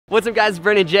What's up guys,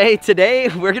 Brent and Jay. Today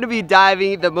we're gonna be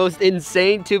diving the most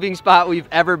insane tubing spot we've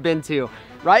ever been to.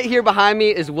 Right here behind me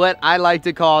is what I like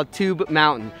to call Tube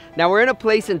Mountain. Now we're in a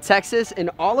place in Texas and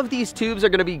all of these tubes are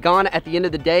gonna be gone at the end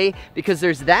of the day because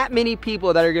there's that many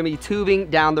people that are gonna be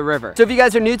tubing down the river. So if you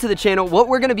guys are new to the channel, what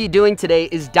we're gonna be doing today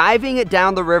is diving it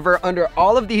down the river under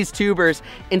all of these tubers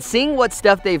and seeing what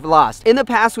stuff they've lost. In the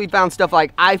past, we found stuff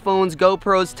like iPhones,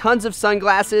 GoPros, tons of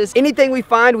sunglasses. Anything we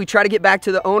find, we try to get back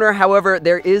to the owner. However,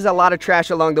 there is a lot of trash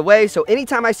along the way. So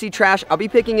anytime I see trash, I'll be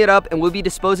picking it up and we'll be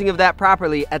disposing of that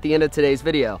properly at the end of today's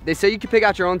video. They say you can pick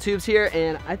out your own tubes here,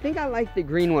 and I think I like the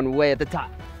green one way at the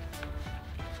top.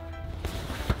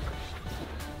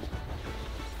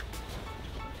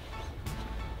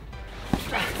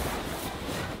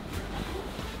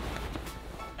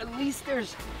 At least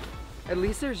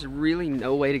there's really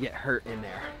no way to get hurt in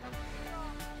there.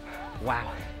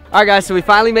 Wow. All right guys, so we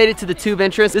finally made it to the tube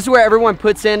entrance. This is where everyone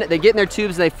puts in, they get in their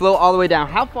tubes and they float all the way down.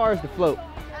 How far is the float?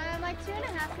 Like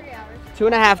 2.5, 3 hours.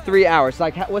 2.5, 3 hours.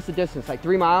 Like, what's the distance? Like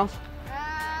 3 miles?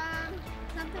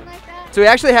 Something like that. So we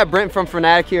actually have Brent from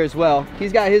Fanatic here as well.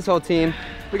 He's got his whole team.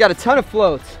 We got a ton of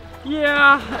floats.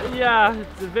 Yeah,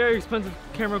 it's a very expensive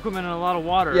camera equipment and a lot of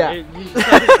water. Yeah.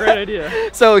 That's a great idea.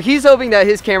 So he's hoping that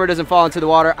his camera doesn't fall into the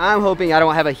water. I'm hoping I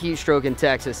don't have a heat stroke in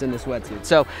Texas in this wetsuit.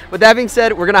 So with that being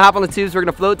said, we're gonna hop on the tubes, we're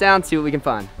gonna float down, see what we can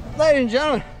find. Ladies and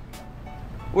gentlemen,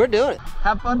 we're doing it.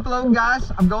 Have fun floating,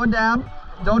 guys. I'm going down.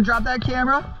 Don't drop that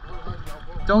camera.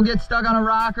 Don't get stuck on a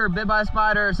rock or bit by a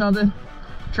spider or something.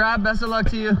 Trap, best of luck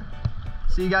to you.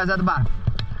 See you guys at the bottom.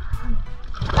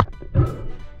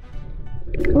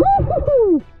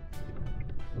 Woo-hoo-hoo.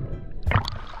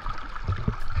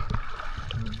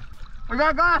 We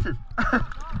got glasses.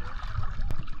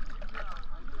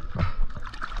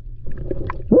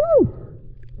 Woo.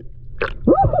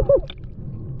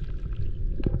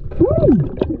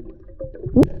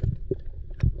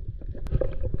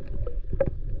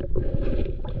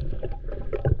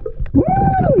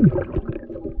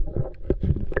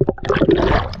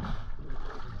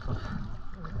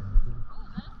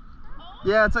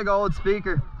 Yeah, it's like an old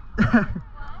speaker.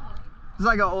 It's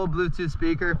like an old Bluetooth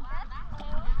speaker.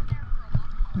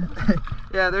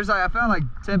 Yeah, there's like, I found like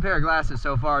 10 pair of glasses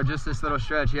so far, just this little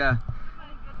stretch, yeah.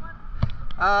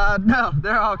 No,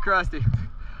 they're all crusty.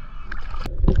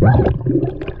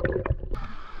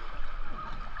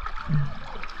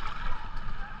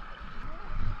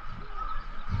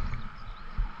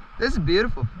 This is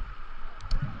beautiful.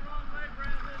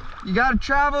 You gotta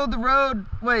travel the road,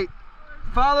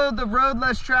 follow the road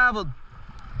less traveled.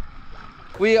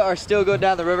 We are still going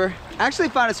down the river. Actually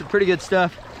finding some pretty good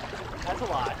stuff. That's a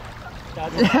lot.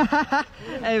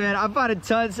 Hey man, I'm finding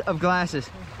tons of glasses.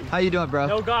 How you doing, bro?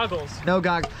 No goggles. No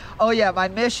goggles. Oh yeah, my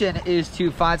mission is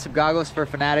to find some goggles for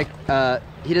Fanatic.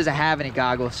 He doesn't have any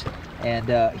goggles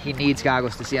and he needs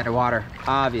goggles to see underwater,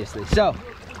 obviously. So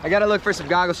I gotta look for some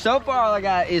goggles. So far all I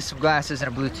got is some glasses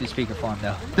and a Bluetooth speaker for him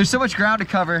though. There's so much ground to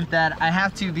cover that I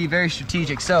have to be very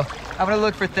strategic. So I'm gonna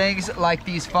look for things like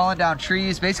these fallen down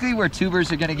trees, basically where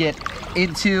tubers are gonna get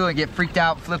into and get freaked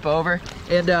out, flip over.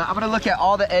 And I'm gonna look at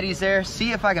all the eddies there,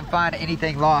 see if I can find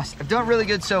anything lost. I've done really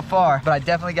good so far, but I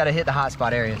definitely gotta hit the hot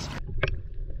spot areas.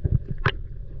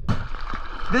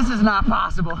 This is not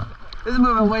possible. This is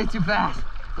moving way too fast.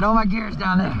 And all my gear's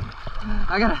down there.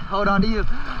 I gotta hold on to you.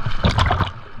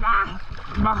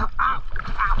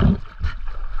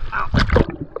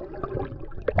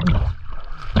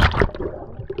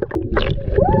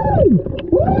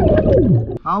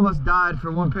 I almost died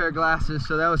for one pair of glasses,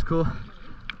 so that was cool.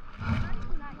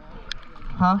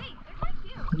 Huh?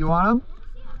 You want them?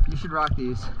 You should rock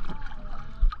these.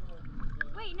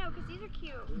 Wait, no, because these are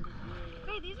cute.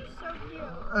 Wait, these are so cute.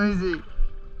 Let me see.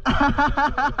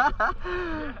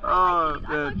 Oh,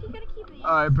 man.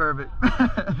 All right, perfect.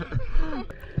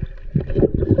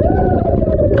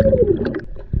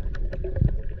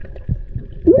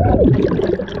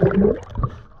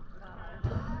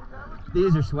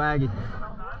 These are swaggy.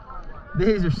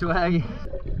 These are swaggy.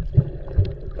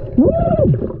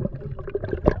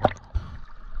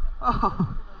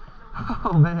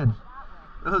 Oh man,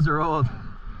 those are old.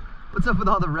 What's up with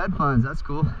all the red funds? That's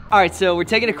cool. All right, so we're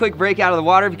taking a quick break out of the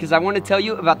water because I want to tell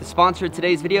you about the sponsor of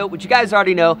today's video, which you guys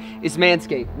already know is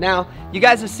Manscaped. Now, you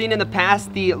guys have seen in the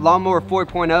past the Lawnmower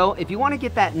 4.0. If you want to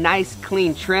get that nice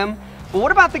clean trim, But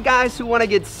what about the guys who want to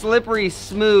get slippery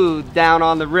smooth down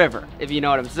on the river, if you know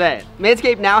what I'm saying?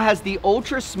 Manscaped now has the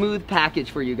Ultra Smooth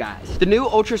package for you guys. The new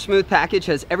Ultra Smooth package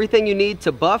has everything you need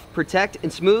to buff, protect,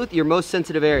 and smooth your most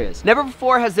sensitive areas. Never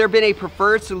before has there been a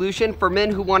preferred solution for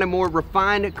men who want a more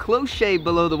refined, close shave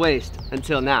below the waist,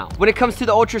 until now. When it comes to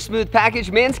the Ultra Smooth package,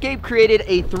 Manscaped created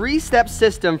a 3-step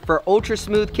system for Ultra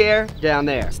Smooth care down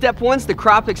there. Step 1's the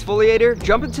crop exfoliator.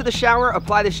 Jump into the shower,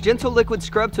 apply this gentle liquid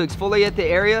scrub to exfoliate the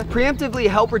area, preemptively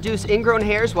help reduce ingrown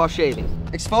hairs while shaving.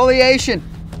 Exfoliation.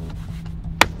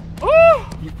 Ooh,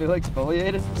 you feel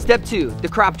exfoliated? Step 2, the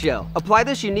crop gel. Apply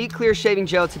this unique clear shaving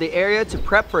gel to the area to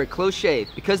prep for a close shave.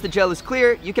 Because the gel is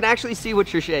clear, you can actually see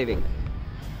what you're shaving.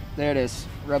 There it is.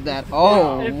 Rub that.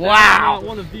 Oh, if wow. That's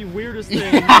one of the weirdest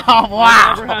things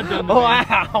I've ever had done to me.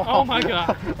 Oh my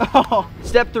God. Oh.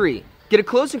 Step 3. Get a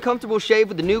close and comfortable shave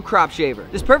with the new crop shaver.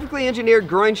 This perfectly engineered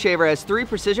groin shaver has 3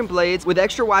 precision blades with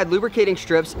extra wide lubricating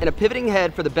strips and a pivoting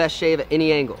head for the best shave at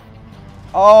any angle.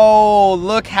 Oh,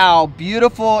 look how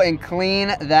beautiful and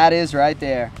clean that is right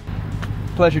there.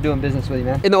 Pleasure doing business with you,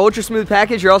 man. In the Ultra Smooth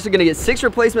package, you're also gonna get 6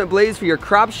 replacement blades for your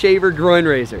crop shaver groin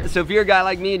razor. So if you're a guy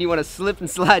like me and you wanna slip and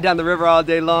slide down the river all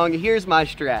day long, here's my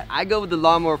strat. I go with the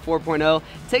Lawnmower 4.0,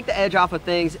 take the edge off of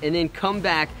things, and then come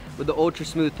back with the Ultra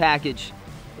Smooth package.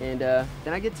 And then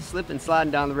I get to slip and sliding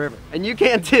down the river. And you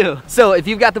can too. So if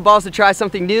you've got the balls to try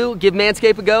something new, give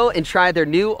Manscaped a go and try their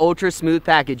new Ultra Smooth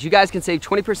package. You guys can save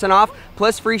 20% off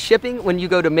plus free shipping when you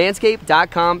go to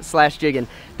manscaped.com/jiggin.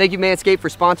 Thank you, Manscaped, for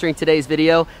sponsoring today's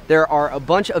video. There are a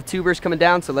bunch of tubers coming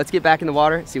down, so let's get back in the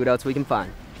water and see what else we can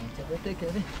find.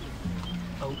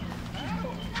 Oh.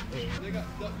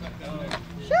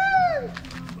 Sure.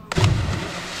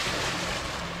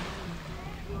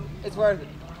 It's worth it.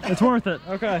 It's worth it.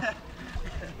 Okay.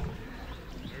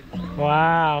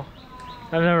 Wow.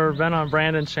 I've never been on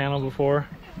Brandon's channel before.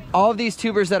 All of these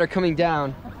tubers that are coming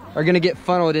down are gonna get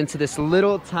funneled into this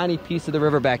little tiny piece of the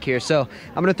river back here. So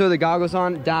I'm gonna throw the goggles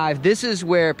on, dive. This is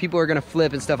where people are gonna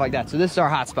flip and stuff like that. So this is our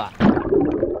hot spot.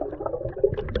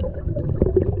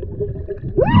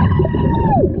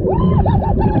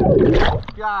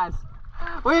 Guys,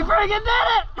 we freaking did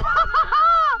it!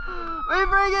 We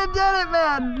freaking did it,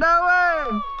 man! No way!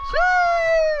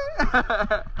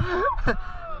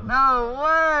 No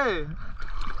way!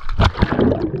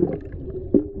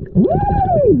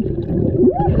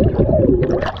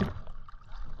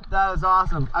 That was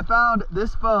awesome. I found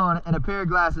this phone and a pair of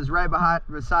glasses right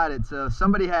beside it, so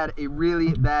somebody had a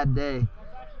really bad day. This is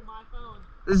actually my phone.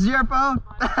 This is your phone?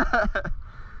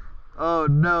 Oh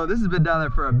no, this has been down there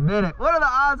for a minute. What are the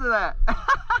odds of that?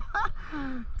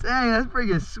 Dang, that's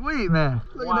freaking sweet, man.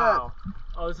 Look at that.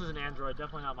 Oh, this is an Android,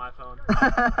 definitely not my phone.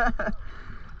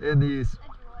 In these.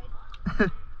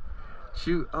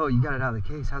 Shoot. Oh, you got it out of the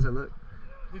case. How's it look?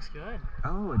 Looks good.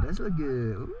 Oh, it does look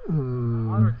good. Ooh.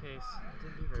 Water case.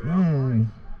 Didn't do very well.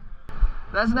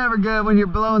 That's never good when you're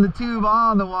blowing the tube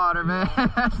on the water, man.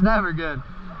 That's never good.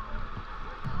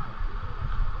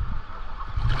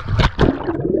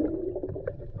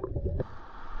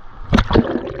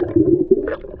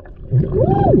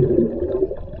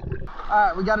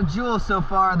 Alright, we got a jewel so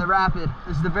far in the rapid.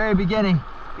 This is the very beginning.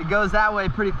 It goes that way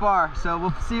pretty far, so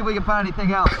we'll see if we can find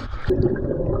anything else.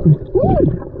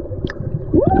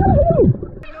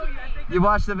 You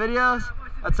watch the videos?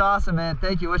 That's awesome, man.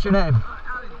 Thank you. What's your name?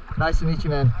 Nice to meet you,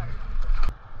 man.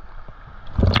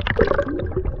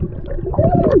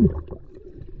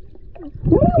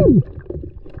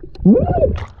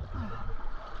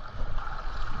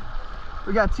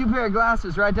 We got 2 pair of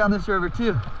glasses right down this river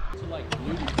too.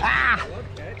 Ah!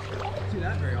 Okay. Don't see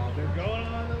that very often. They're going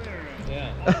on the river.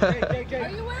 Yeah. Are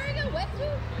you wearing a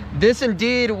wetsuit? This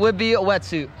indeed would be a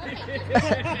wetsuit.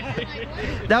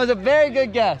 That was a very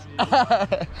good guess.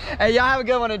 Hey, y'all have a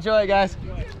good one. Enjoy, guys.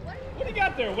 What do you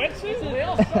got there? Wetsuit? They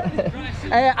all started in dry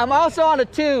suit. Hey, I'm also on a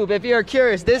tube if you're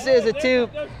curious. This is a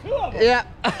tube. There's 2 of them. Yeah.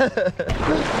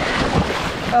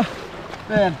 Oh,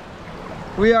 man.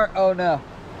 We are, oh no.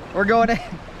 We're going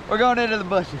into the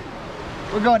bushes.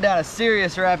 We're going down a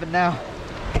serious rapid now.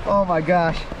 Oh my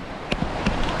gosh.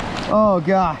 Oh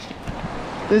gosh.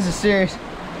 This is serious.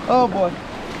 Oh boy.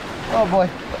 Oh boy.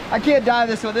 I can't dive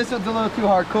this one. This one's a little too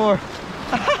hardcore.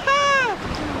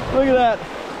 Look at that.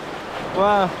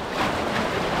 Wow.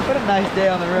 What a nice day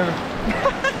on the river.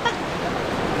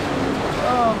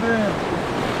 Oh man.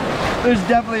 There's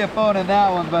definitely a phone in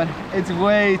that one, but it's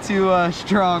way too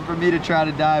strong for me to try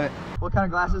to dive it. What kind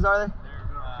of glasses are they?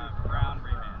 They're brown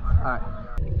Ray-Bans. All right.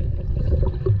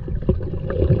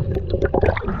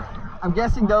 I'm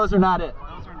guessing those are not it.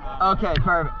 Those are not. Okay,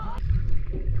 perfect.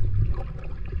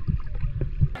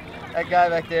 That guy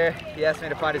back there, he asked me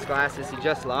to find his glasses. He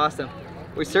just lost them.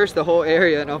 We searched the whole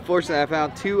area, and unfortunately I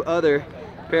found 2 other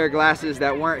pair of glasses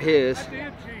that weren't his.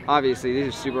 Obviously, these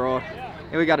are super old.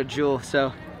 And we got a jewel,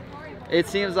 so it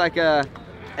seems like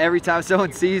every time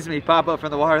someone sees me pop up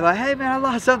from the water, like, hey man, I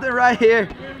lost something right here.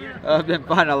 I've been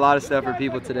finding a lot of stuff for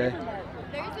people today.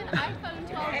 There's an iPhone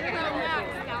 12 Pro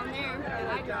Max down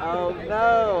there. Oh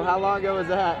no, how long ago was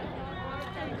that?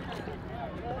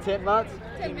 10 months?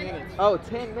 10 minutes. Oh,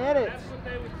 10 minutes.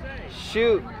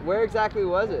 Shoot, where exactly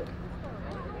was it?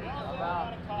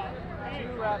 About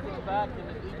 2 rapids back in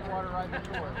the deep water right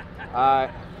before.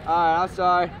 Alright, I'm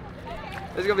sorry.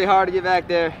 It's gonna be hard to get back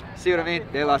there. See what I mean?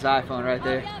 They lost an iPhone right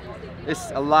there.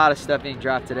 It's a lot of stuff being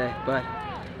dropped today, but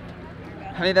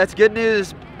I mean, that's good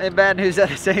news and bad news at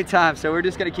the same time. So we're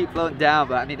just gonna keep floating down,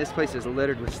 but I mean, this place is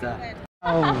littered with stuff.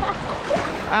 Oh.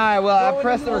 Alright, well, I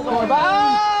pressed the record button.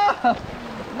 Oh!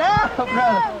 No,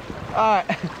 brother.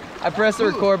 Alright, I pressed the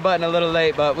record button a little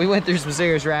late, but we went through some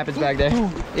serious rapids back there.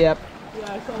 Yep,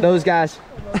 those guys.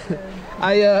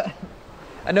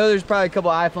 I know there's probably a couple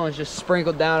iPhones just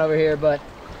sprinkled down over here, but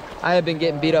I have been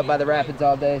getting beat up by the rapids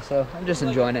all day, so I'm just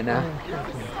enjoying it now.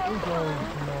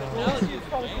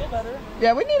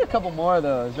 Yeah, we need a couple more of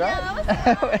those, right?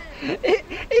 Yeah,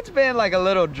 it's been like a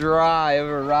little dry of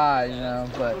a ride, you know,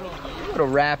 but a little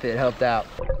rapid helped out.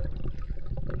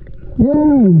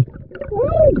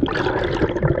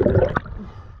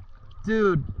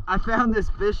 Dude, I found this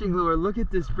fishing lure. Look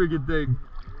at this freaking thing.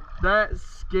 That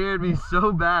scared me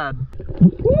so bad.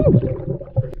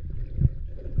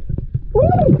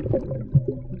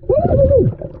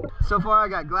 So far I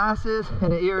got glasses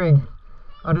and an earring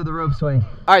under the rope swing.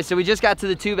 All right, so we just got to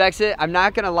the tube exit. I'm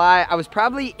not gonna lie, I was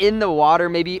probably in the water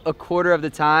maybe a quarter of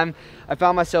the time. I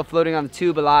found myself floating on the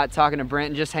tube a lot, talking to Brent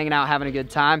and just hanging out, having a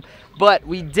good time. But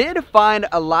we did find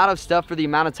a lot of stuff for the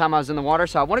amount of time I was in the water,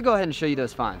 so I wanna go ahead and show you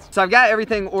those finds. So I've got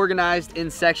everything organized in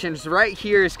sections. Right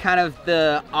here is kind of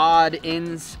the odd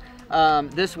ends.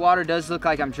 This water does look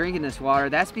like I'm drinking this water.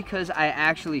 That's because I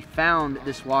actually found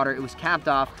this water. It was capped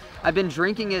off. I've been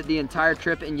drinking it the entire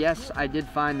trip, and yes, I did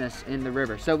find this in the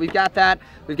river. So we've got that.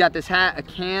 We've got this hat, a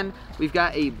can. We've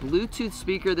got a Bluetooth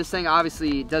speaker. This thing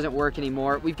obviously doesn't work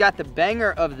anymore. We've got the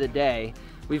banger of the day.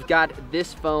 We've got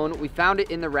this phone. We found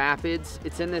it in the rapids.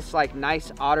 It's in this like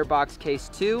nice OtterBox case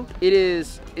too.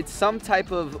 It's some type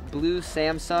of blue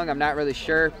Samsung. I'm not really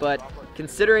sure, but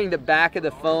considering the back of the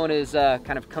phone is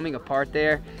kind of coming apart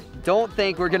there, don't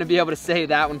think we're gonna be able to save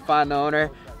that one, find the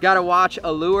owner. Got a watch,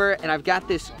 a lure, and I've got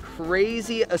this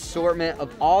crazy assortment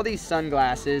of all these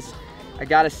sunglasses. I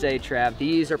gotta say, Trav,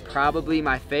 these are probably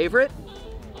my favorite.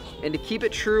 And to keep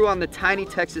it true on the Tiny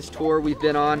Texas tour we've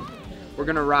been on, we're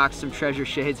gonna rock some treasure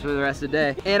shades for the rest of the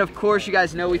day. And of course, you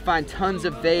guys know we find tons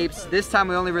of vapes. This time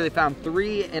we only really found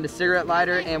 3 and a cigarette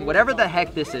lighter and whatever the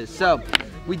heck this is. So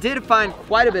we did find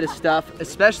quite a bit of stuff,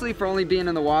 especially for only being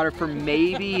in the water for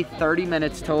maybe 30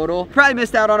 minutes total. Probably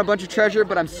missed out on a bunch of treasure,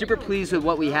 but I'm super pleased with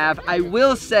what we have. I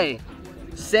will say,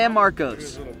 San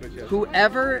Marcos,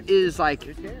 whoever is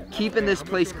like keeping this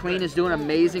place clean is doing an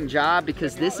amazing job,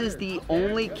 because this is the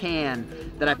only can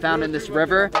that I found in this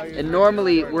river, and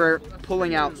normally we're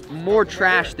pulling out more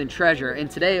trash than treasure, and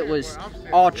today it was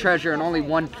all treasure and only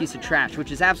 1 piece of trash,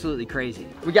 which is absolutely crazy.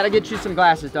 We gotta get you some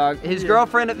glasses, dog. His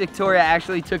girlfriend at Victoria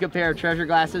actually took a pair of treasure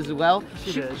glasses as well.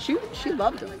 She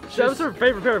loved them. That was her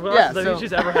favorite pair of glasses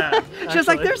she's ever had. She was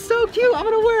like, they're so cute, I'm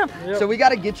gonna wear them. Yep. So we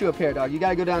gotta get you a pair, dog. You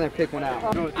gotta go down there and pick one out.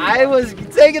 I was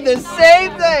taking the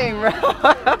same thing,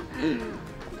 bro.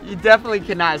 You definitely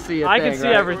cannot see a thing, I can see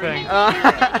everything.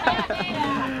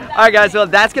 All right, guys, well,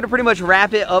 that's gonna pretty much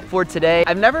wrap it up for today.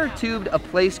 I've never tubed a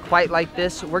place quite like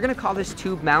this. We're gonna call this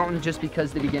Tube Mountain just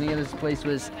because the beginning of this place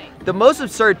was the most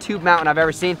absurd tube mountain I've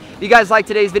ever seen. If you guys like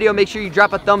today's video, make sure you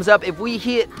drop a thumbs up. If we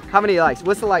hit, how many likes?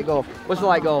 What's the like goal? What's the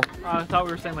like goal? I thought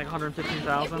we were saying like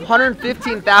 115,000.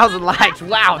 115,000 likes,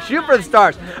 wow, shoot for the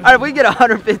stars. All right, if we get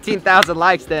 115,000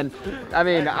 likes, then, I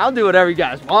mean, I'll do whatever you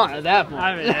guys want at that point.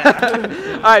 I mean,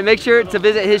 yeah. All right, make sure to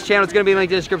visit his channel. It's gonna be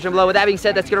linked in the description below. With that being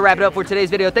said, that's gonna wrap it up for today's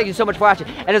video. Thank you so much for watching,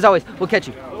 and as always, we'll catch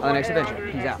you on the next adventure.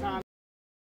 Peace out.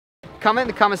 Comment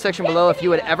in the comment section below if you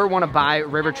would ever want to buy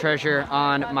river treasure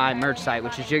on my merch site,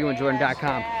 which is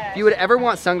jiggingwithjordan.com. If you would ever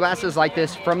want sunglasses like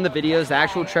this from the videos, the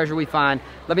actual treasure we find,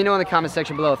 let me know in the comment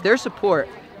section below. If there's support,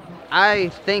 I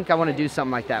think I want to do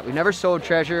something like that. We've never sold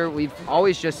treasure. We've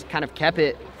always just kind of kept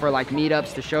it for like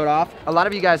meetups to show it off. A lot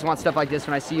of you guys want stuff like this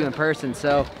when I see you in person,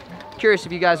 so curious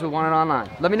if you guys would want it online.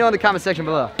 Let me know in the comment section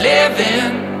below.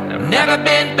 Living, I've never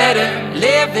been better.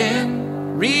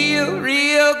 Living real,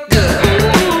 real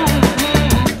good.